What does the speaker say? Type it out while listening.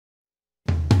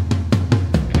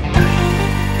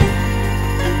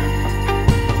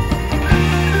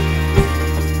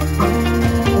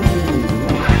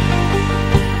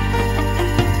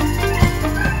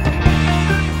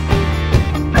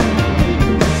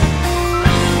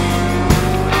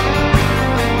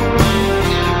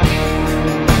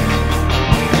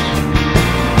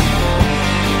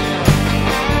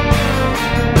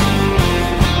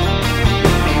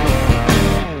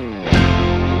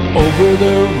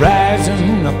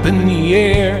rising up in the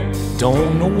air.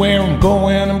 Don't know where I'm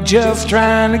going, I'm just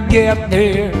trying to get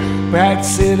there. Bright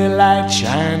city light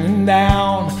shining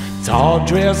down. It's all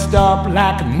dressed up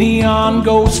like a neon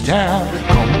ghost town.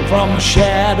 Come from the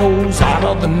shadows, out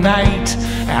of the night.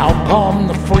 Out come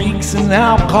the freaks and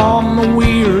out come the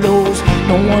weirdos.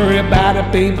 Don't worry about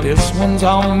it, babe, this one's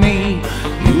on me.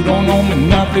 You don't owe me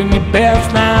nothing, you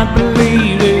best not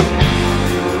believe it.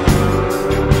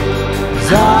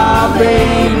 'Cause oh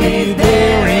baby,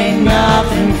 there ain't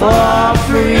nothing for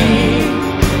free.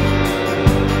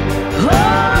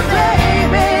 Oh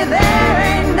baby, there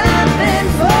ain't nothing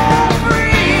for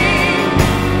free.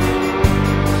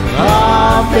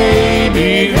 Oh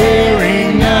baby, there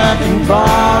ain't nothing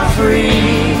for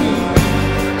free.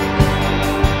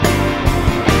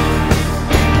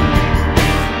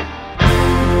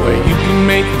 Well, you can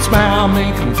make them smile,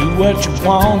 make them do what you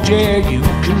want. Yeah, you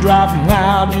can drive them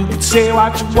wild, you can say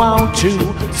what you want to.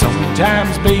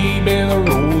 Sometimes, baby, the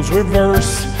roles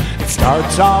reverse. It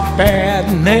starts off bad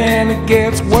and then it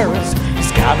gets worse.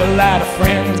 He's got a lot of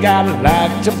friends, got a lot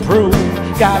to prove.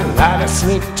 Got a lot of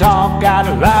slick talk, got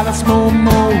a lot of smooth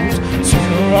moves.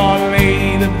 Sooner or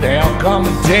later there'll come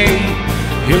a day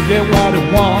he'll get what he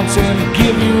wants and he'll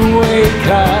give you a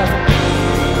cut.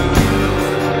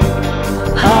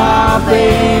 Oh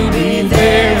baby,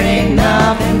 there ain't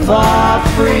nothing for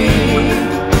free.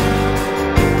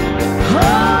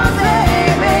 Oh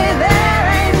baby, there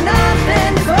ain't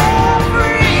nothing for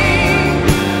free.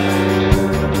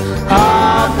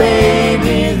 Oh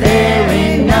baby, there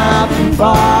ain't nothing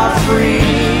for free.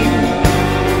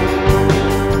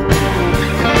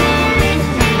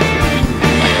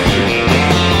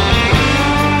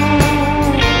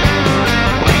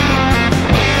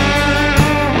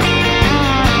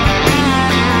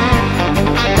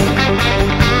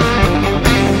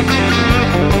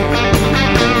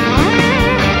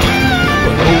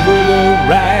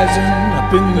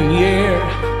 Up in the air,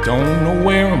 don't know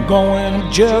where I'm going,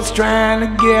 I'm just trying to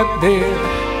get there.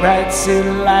 Bright city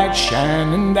light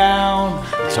shining down.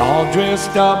 It's all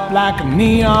dressed up like a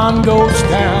neon ghost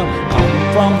town. Come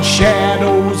from the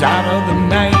shadows, out of the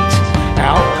night.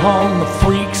 Out come the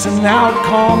freaks and out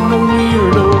come the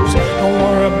weirdos. Don't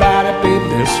worry about it, babe,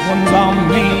 this one's on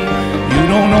me. You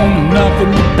don't owe me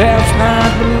nothing, you best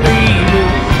not believe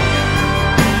it.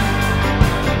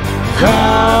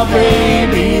 Oh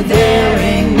baby, there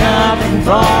ain't nothing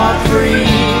for free.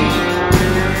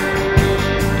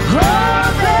 Oh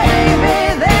baby,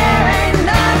 there ain't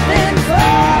nothing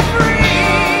for free.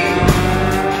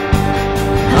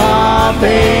 Oh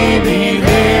baby,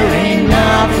 there ain't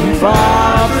nothing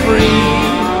for free.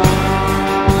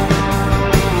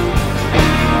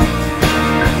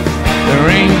 There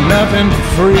ain't nothing for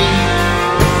free.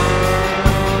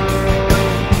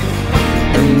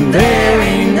 And there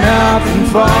ain't nothing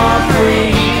for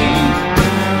free.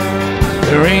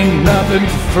 There ain't nothing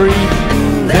for free.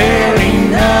 There ain't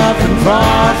nothing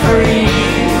for free.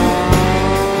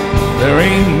 There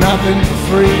ain't nothing for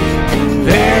free.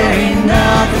 There ain't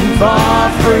nothing for free.